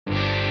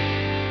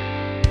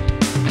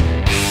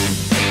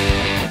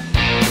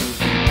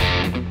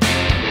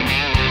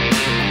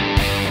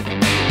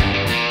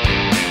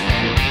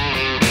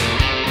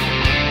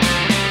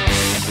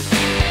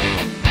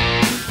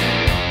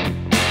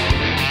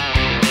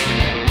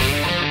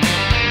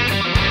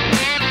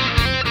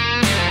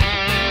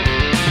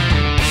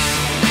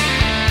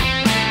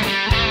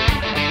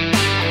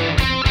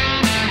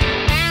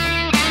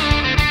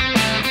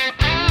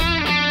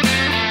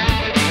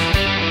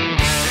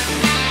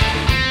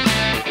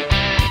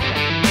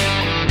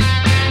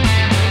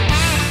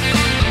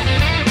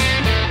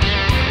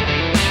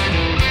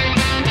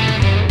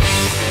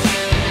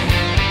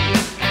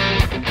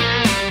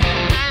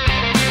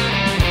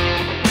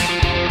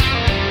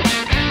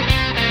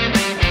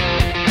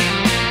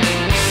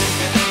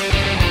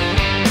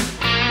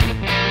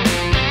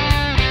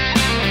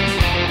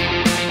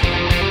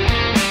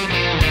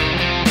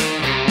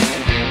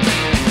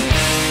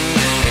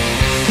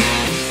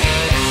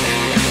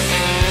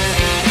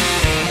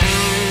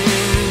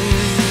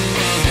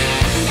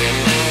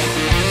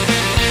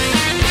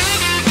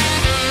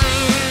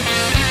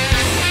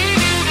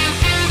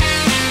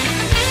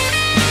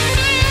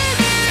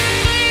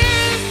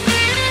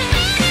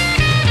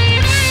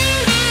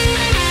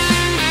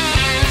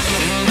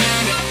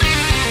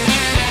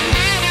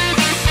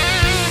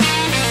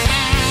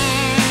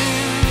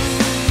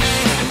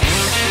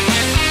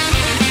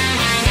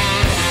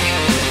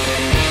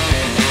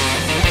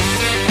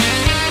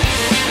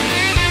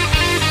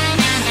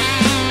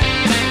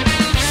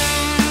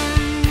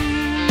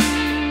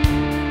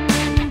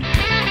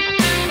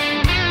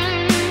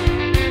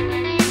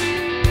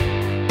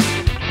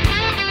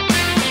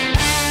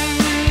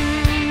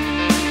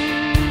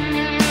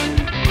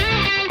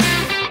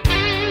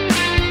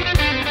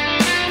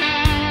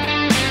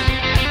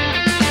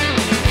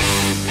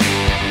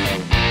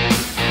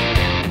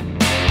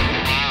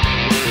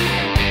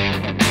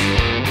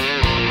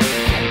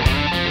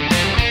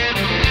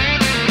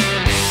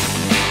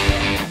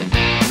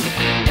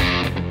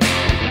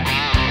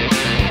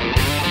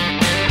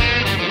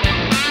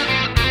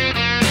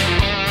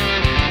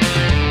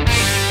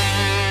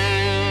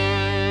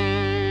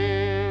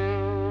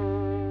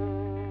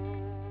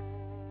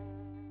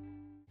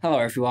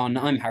everyone,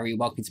 I'm Harry,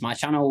 welcome to my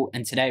channel,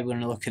 and today we're going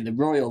to look at the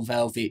Royal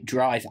Velvet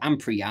Drive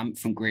and Preamp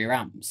from Greer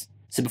Amps.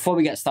 So before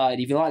we get started,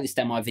 if you like this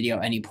demo video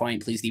at any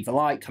point, please leave a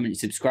like, comment,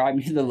 subscribe,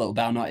 and hit the little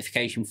bell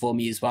notification for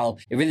me as well.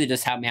 It really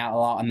does help me out a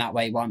lot, and that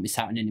way you won't miss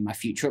out on any of my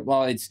future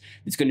uploads.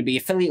 There's going to be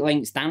affiliate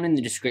links down in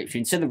the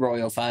description to the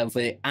Royal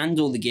Velvet and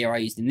all the gear I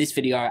used in this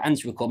video and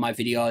to record my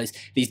videos.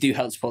 These do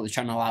help support the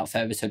channel out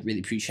further, so I'd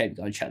really appreciate if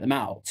you go and check them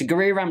out. So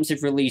Greer Amps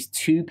have released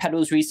two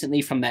pedals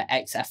recently from their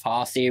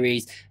XFR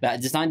series that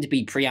are designed to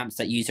be preamps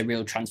that use a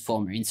real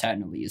transformer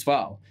internally as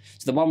well.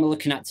 So the one we're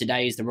looking at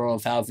today is the Royal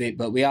Velvet,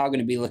 but we are going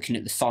to be looking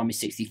at the Llama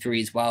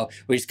 63 as well,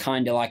 which is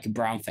kind of like a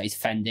brown face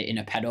Fender in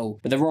a pedal.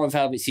 But the Royal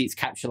Velvet seats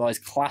capitalize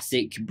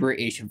classic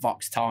British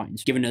Vox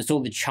Tones, giving us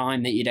all the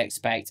chime that you'd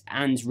expect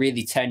and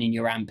really turning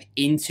your amp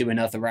into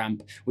another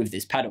amp with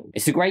this pedal.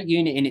 It's a great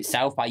unit in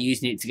itself by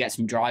using it to get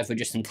some drive or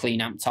just some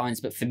clean amp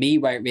tones, but for me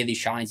where it really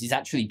shines is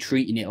actually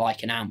treating it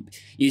like an amp,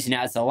 using it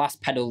as the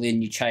last pedal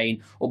in your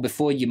chain or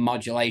before your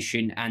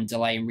modulation and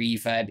delay and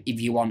reverb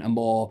if you want a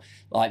more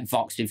like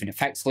Vox with an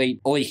effects loop,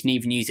 or you can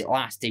even use it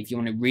last if you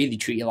want to really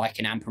treat it like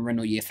an amp and run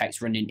all your effects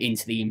running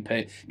into the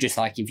input, just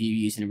like if you're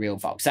using a real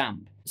Vox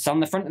amp. So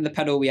on the front of the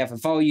pedal, we have a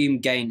volume,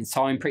 gain, and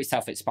time, pretty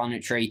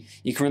self-explanatory.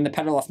 You can run the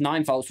pedal off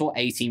 9 volts or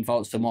 18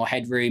 volts for more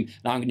headroom,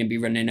 and I'm going to be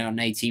running on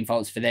 18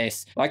 volts for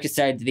this. Like I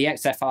said, the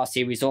XFR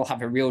series all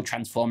have a real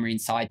transformer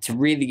inside to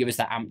really give us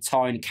that amp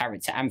tone,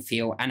 character, and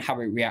feel, and how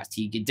it reacts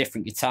to your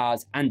different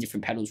guitars and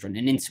different pedals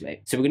running into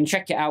it. So we're going to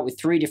check it out with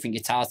 3 different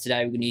guitars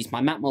today. We're going to use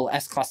my Macmull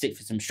S-Classic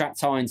for some Strat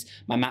tones,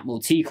 my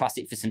Macmull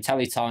T-Classic for some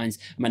Tele tones,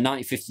 and my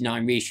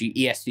 1959 Reissue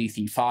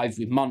ES335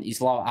 with Montys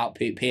low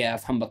output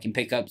PF humbucking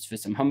pickups for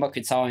some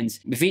humbucker tones.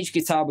 With each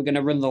guitar, we're going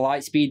to run the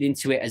Lightspeed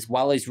into it as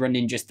well as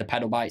running just the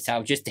pedal by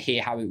itself, just to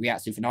hear how it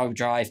reacts with an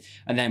overdrive.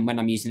 And then when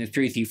I'm using the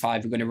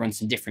 335, we're going to run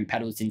some different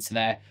pedals into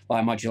there,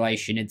 like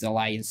modulation, a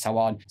delay, and so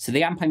on. So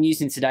the amp I'm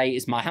using today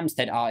is my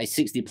Hamstead Artist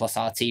 60 Plus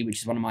RT, which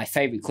is one of my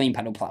favourite clean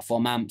pedal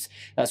platform amps.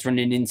 That's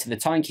running into the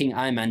Time King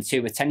Iron Man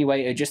 2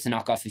 attenuator, just to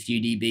knock off a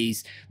few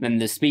dBs. And then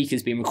the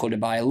speaker's being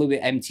recorded by a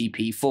Lewitt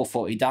MTP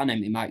 440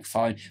 dynamic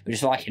microphone, which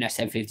is like an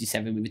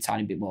SM57 with a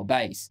tiny bit more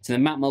bass. So the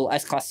Macmull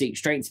S-Classic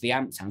straight into the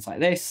amp sounds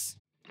like this.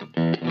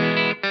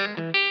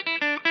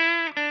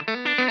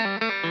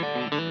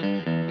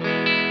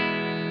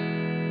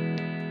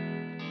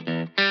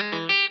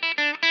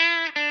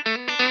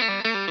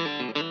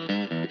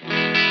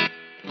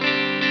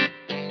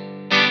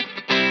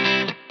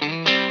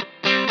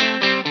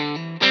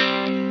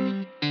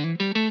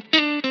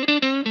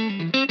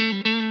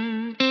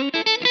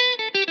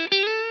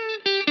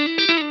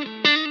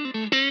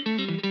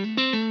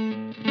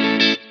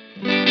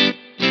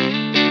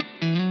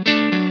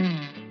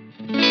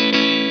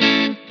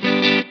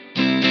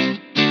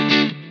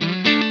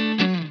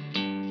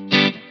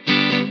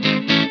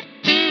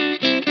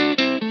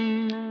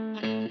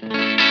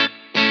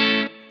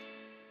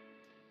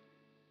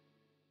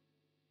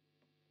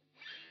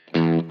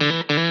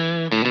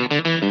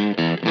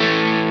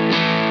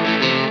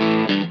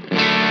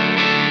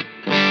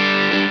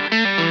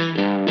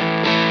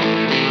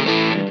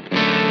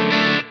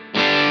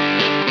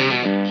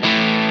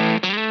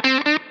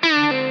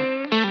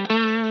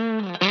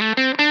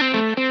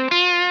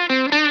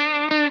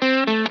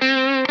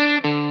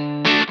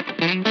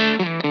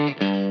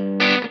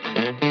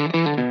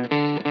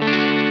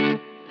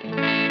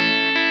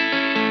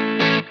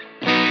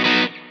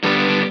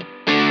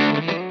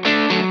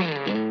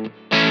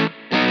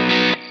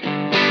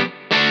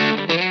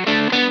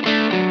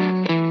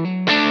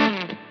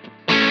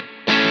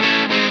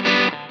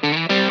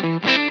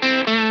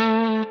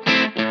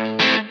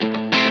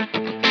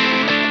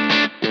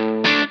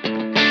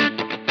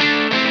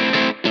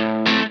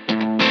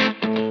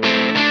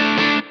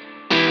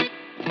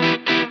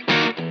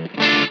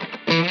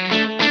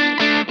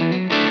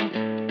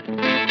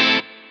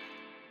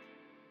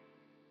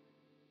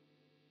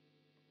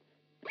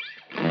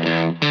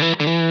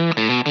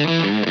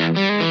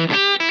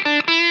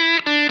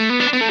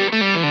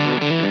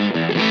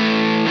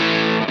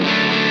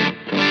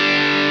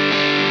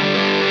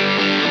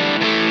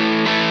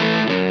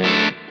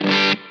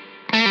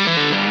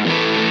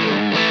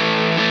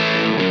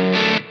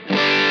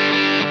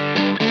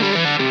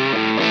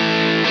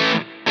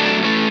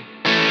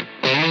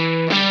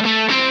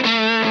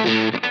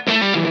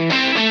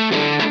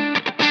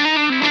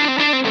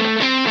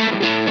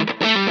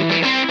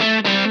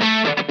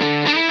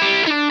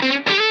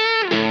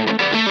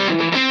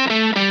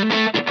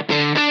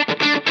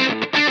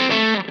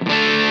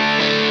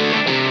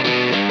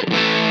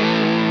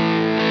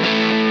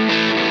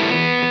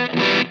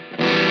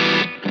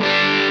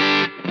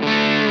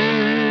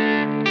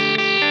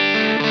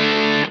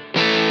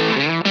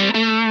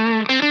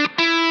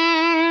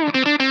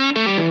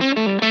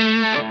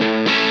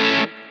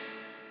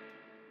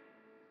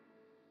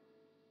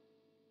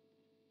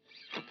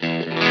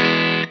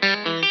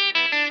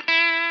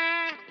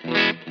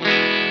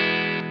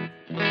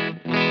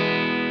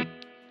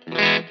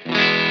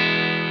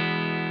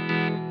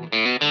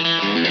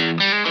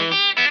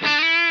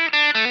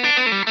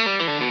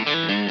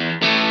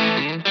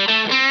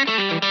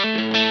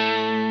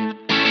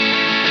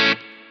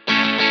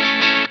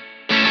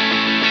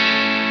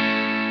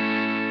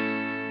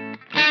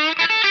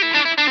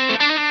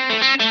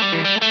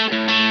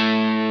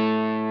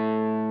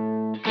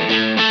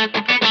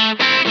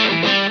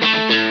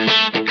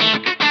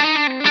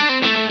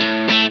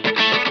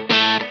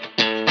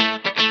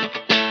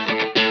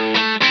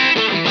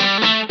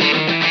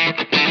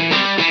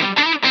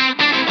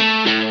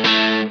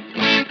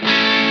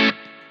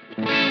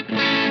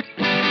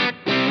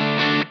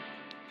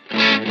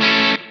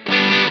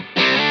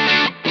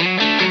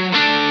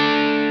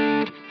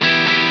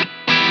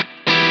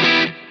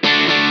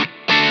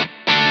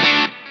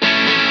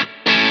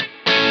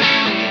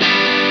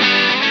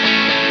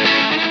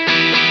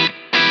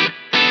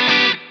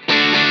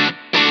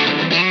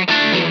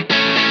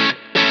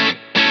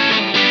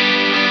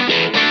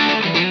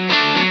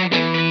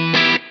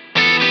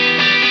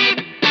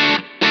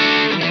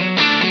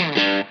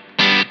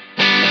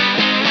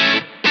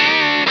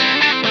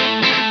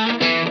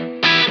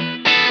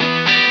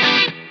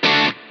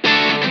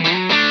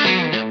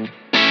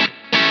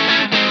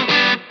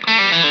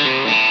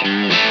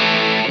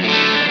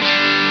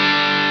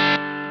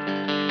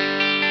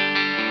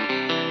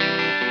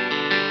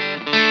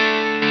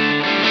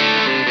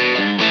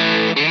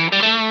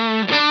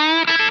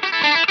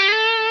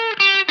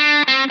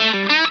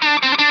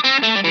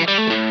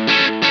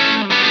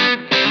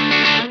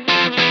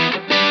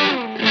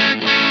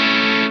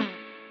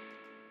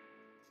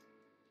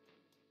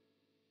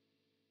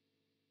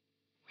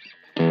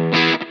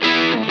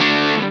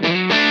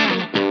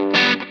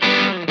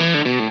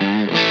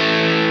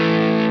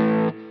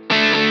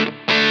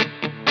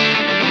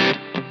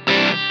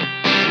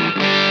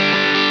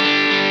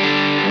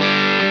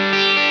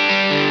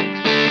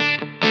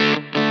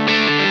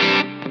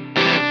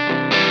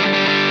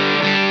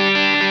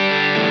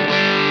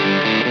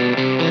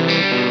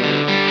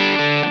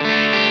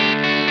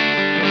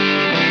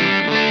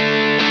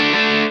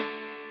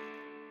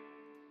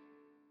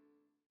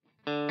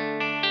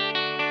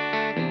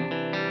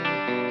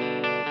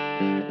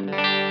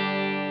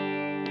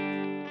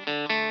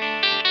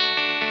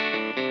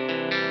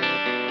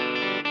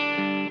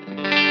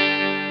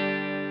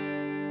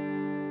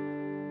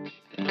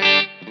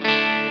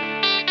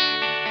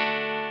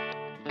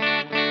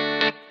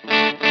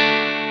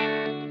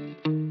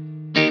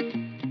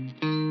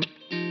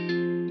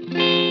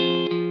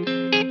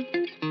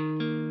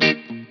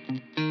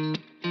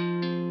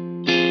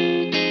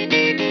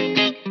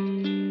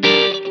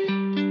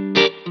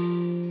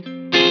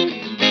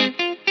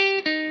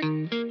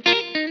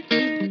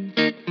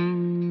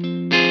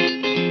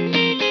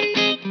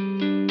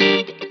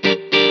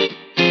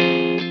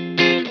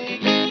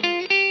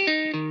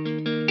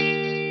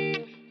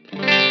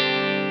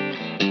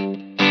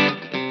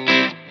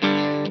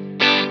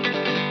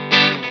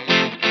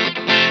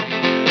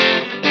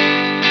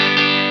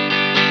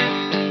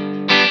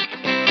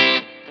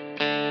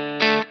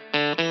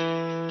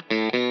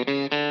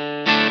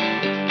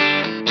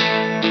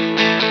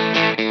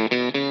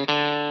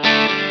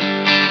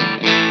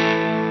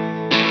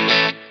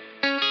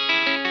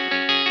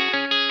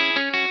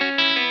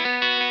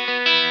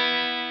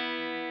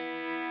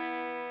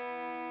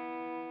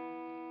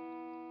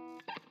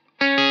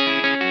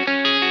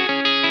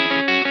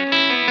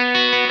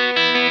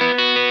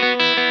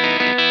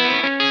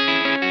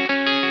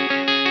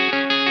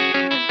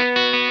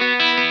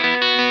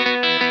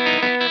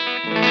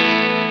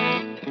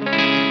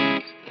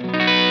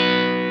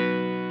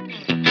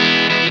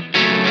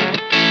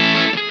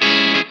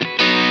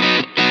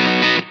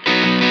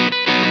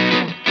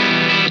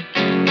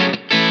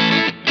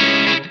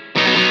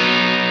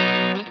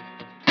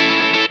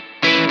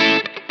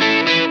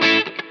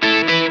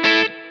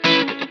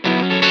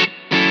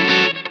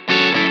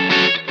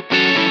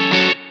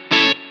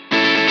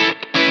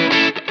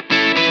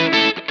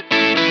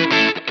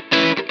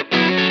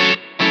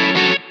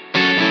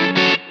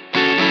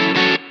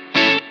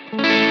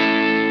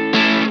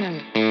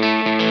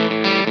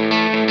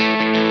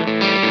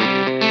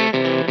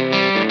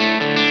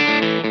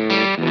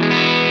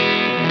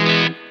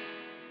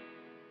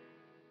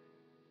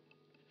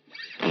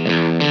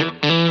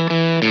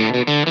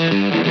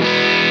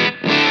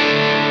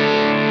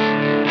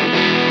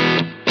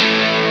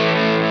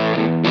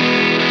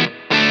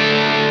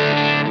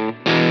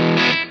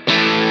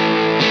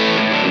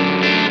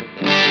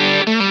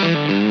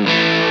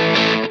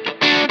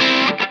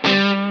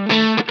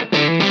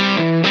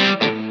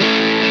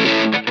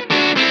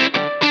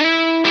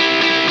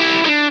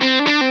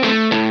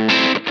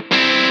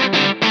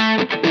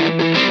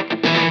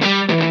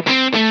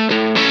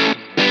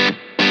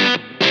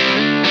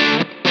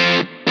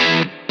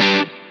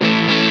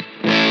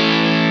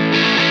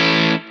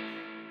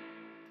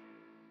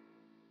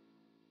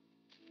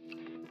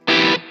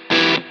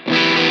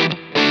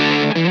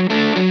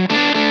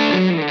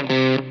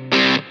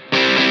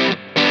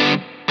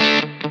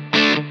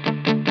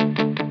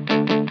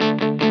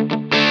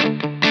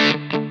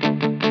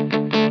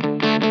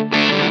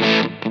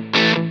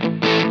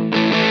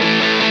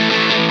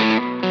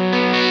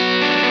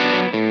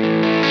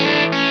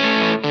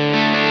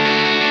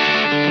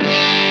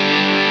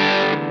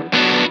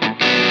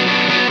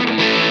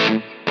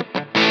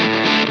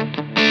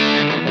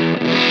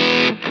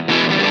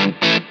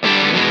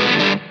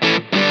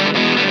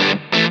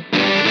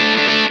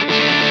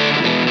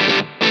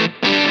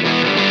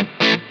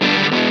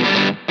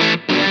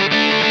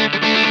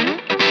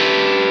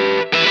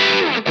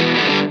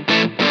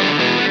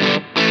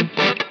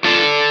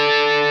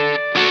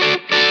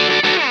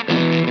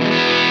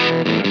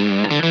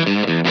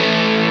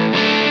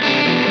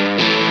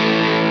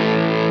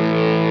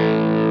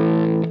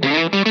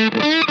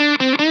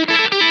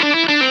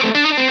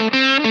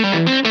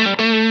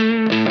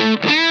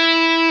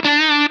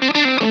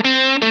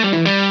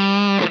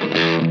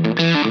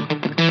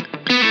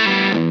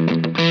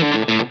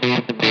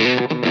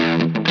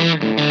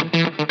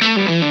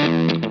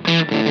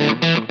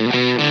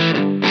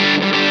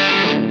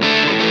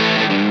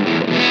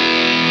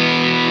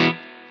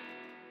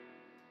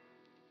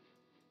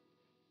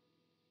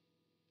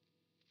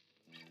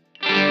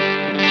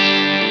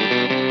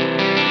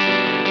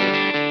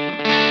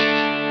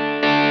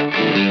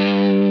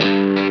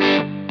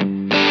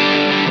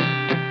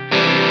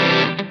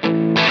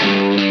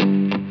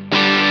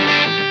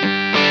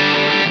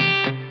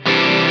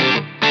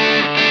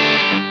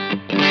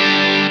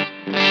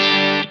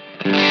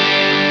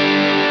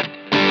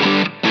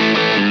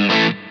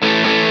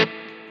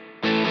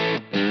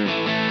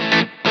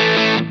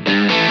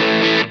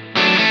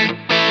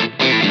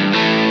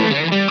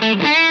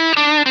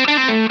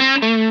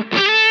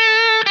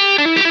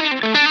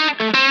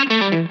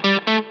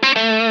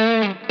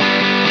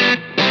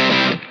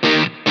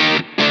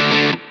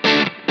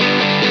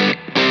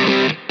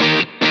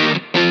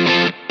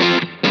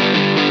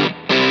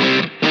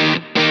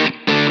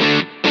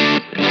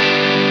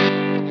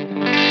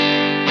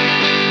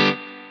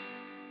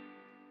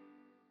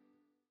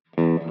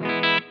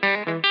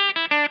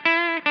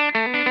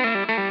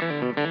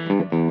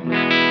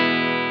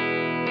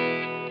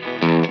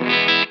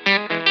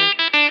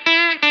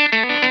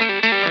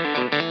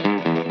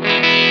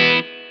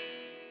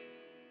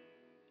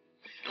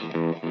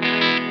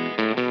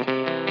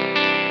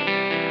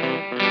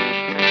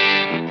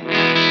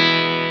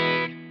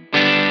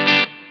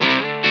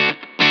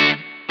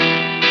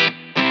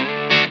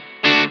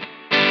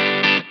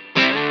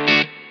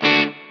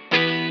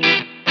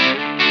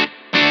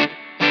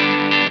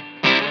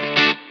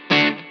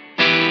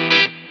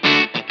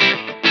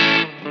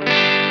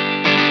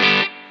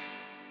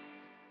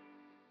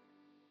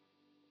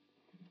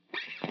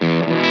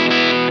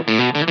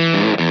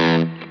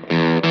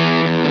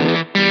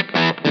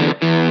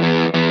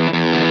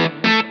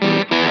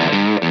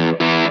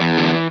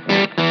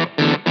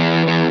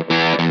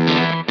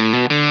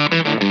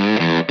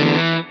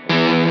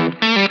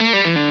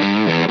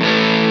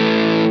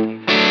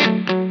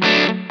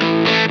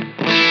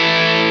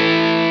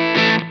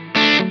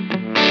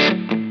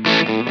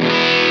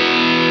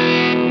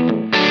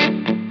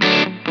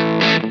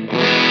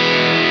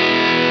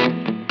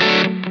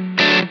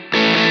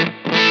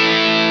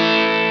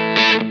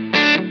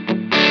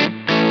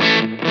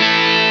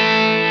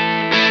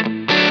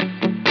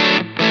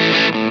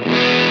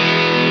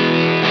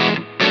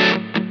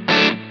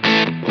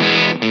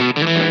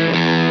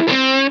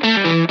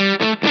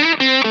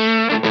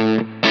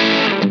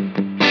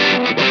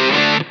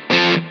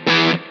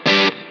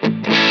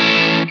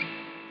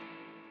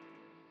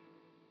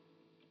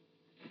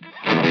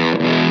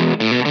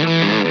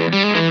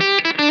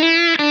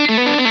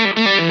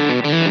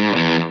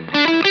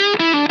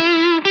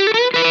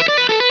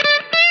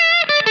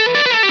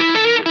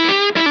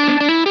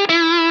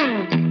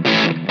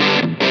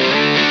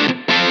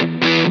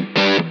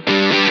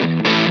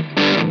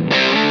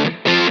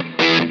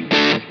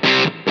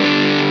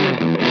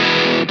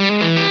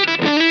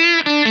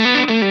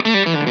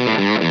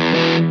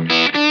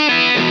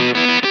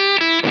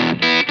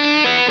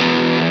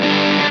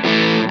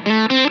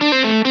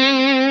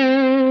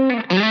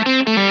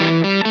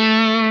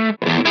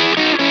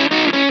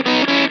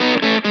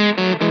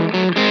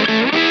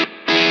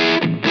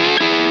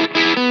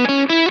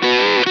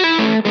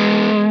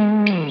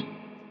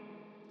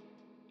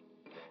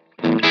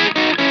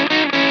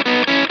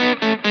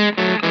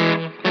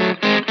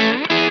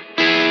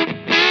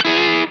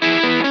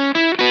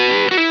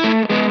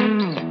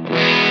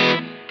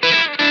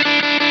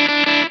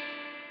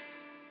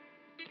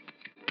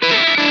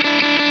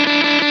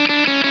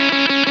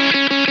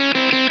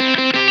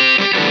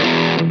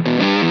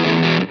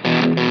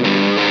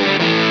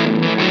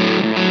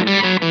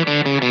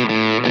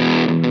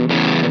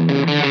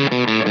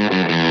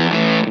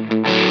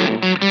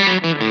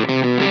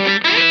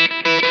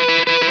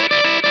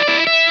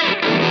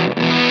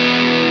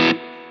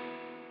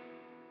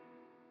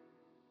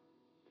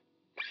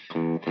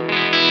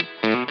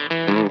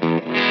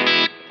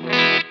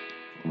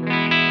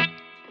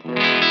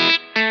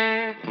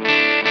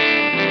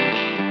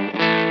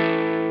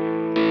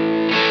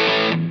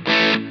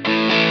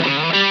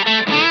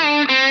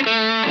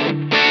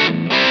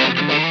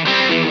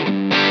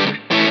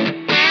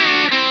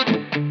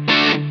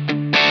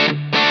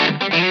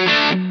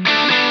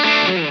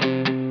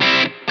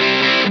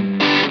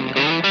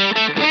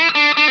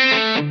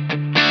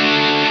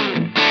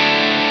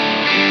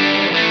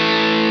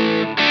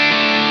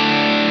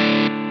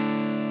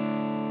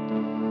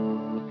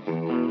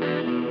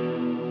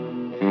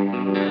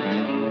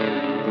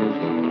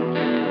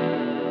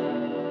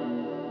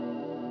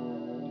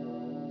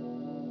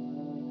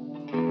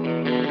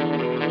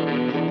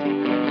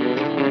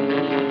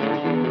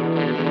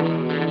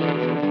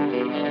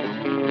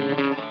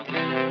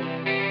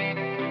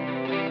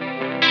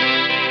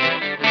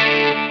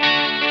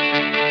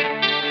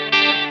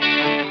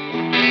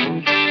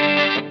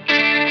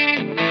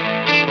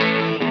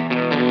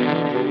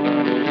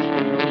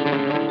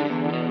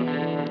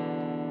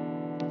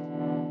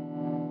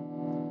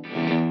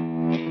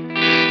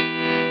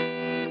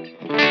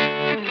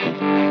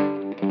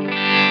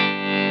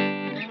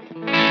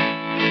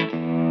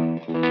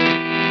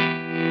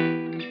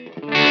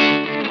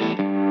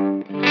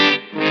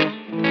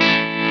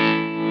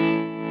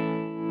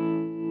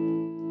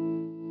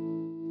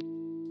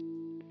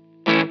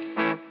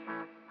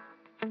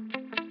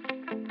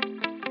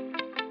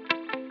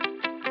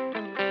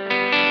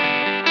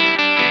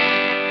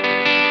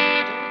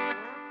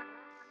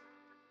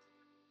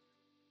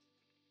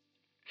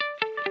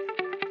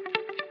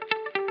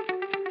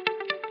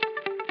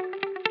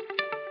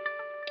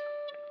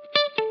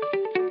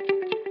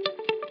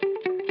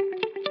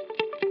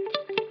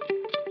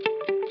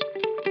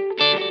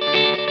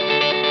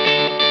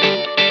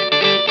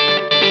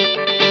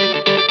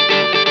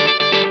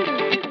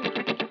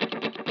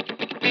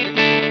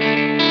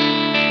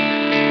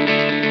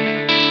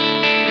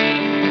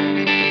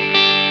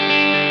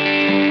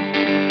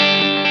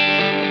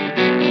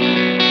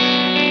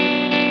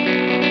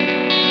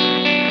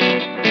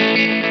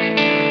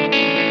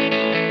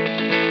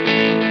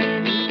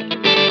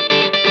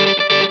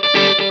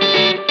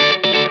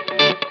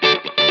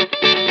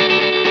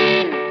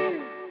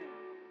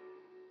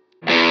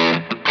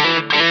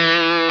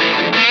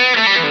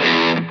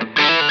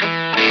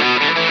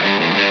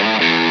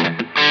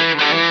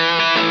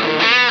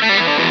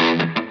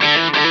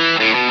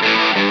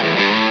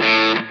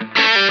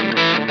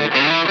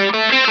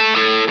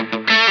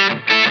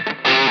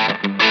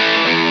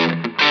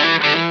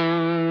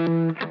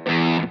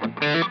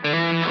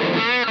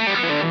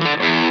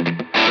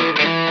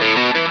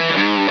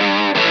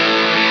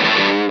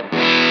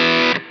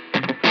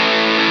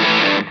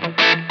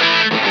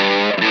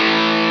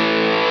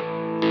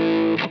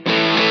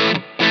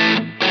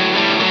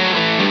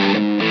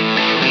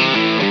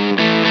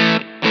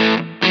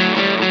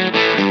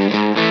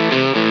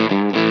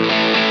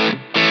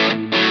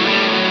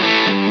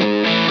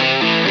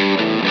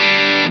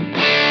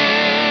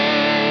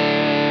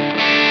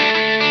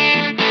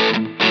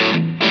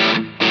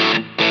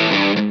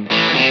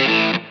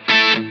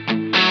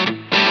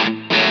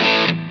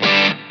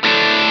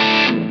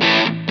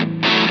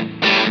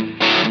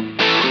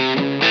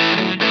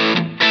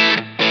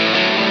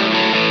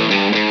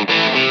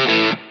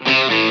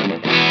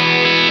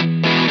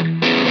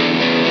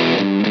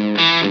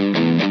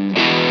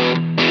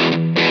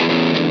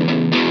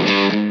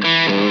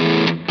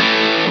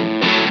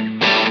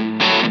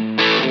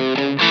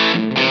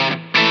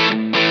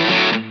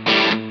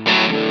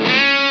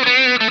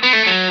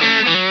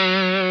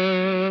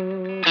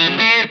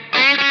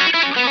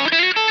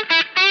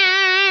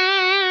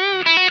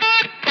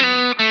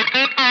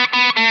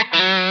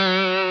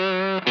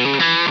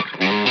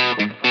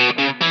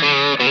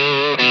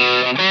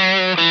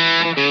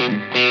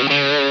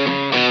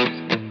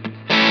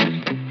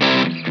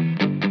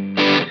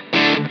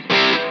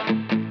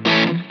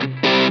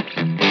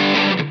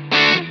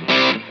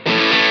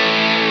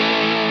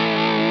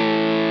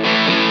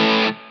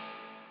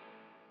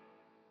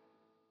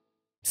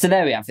 So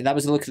there we have it, that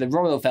was a look at the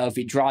Royal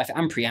Velvet Drive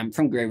and preamp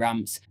from Greer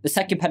Amps, the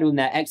second pedal in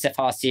their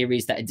XFR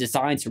series that are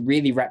designed to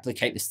really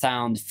replicate the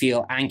sound,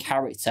 feel and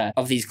character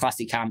of these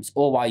classic amps,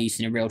 all while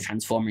using a real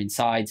transformer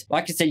inside.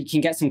 Like I said, you can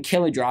get some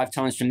killer drive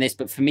tones from this,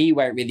 but for me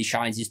where it really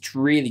shines is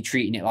really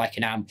treating it like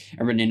an amp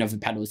and running other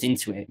pedals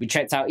into it. We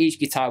checked out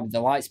each guitar with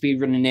the Lightspeed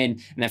running in,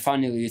 and then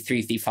finally the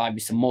 335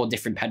 with some more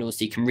different pedals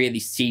so you can really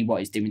see what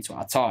it's doing to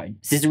our tone.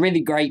 This is a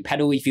really great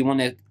pedal if you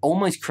want to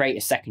almost create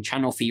a second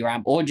channel for your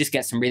amp, or just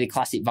get some really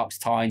classic Vox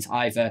tones,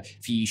 either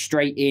for you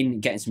straight in,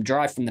 getting some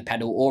drive from the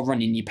pedal, or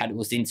running your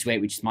pedals into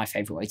it, which is my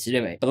favourite way to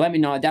do it. But let me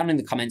know down in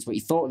the comments what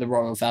you thought of the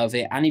Royal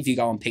Velvet, and if you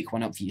go and pick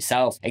one up for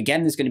yourself.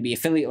 Again, there's going to be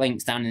affiliate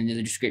links down in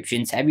the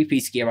description to every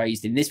piece of gear I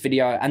used in this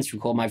video and to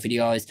record my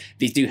videos.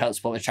 These do help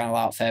support the channel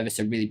out further,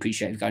 so really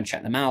appreciate if you go and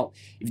check them out.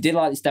 If you did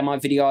like this demo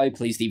video,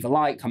 please leave a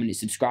like, comment and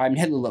subscribe, and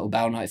hit the little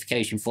bell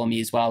notification for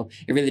me as well.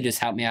 It really does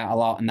help me out a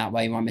lot, and that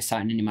way you won't miss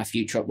out on any of my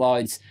future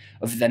uploads.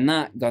 Other than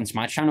that, go onto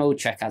my channel,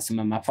 check out some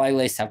of my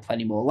playlists, have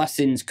plenty more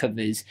lessons,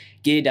 covers,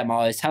 gear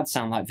demos, how to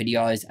sound like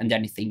videos, and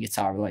anything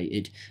guitar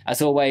related.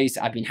 As always,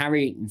 I've been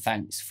Harry, and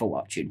thanks for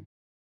watching.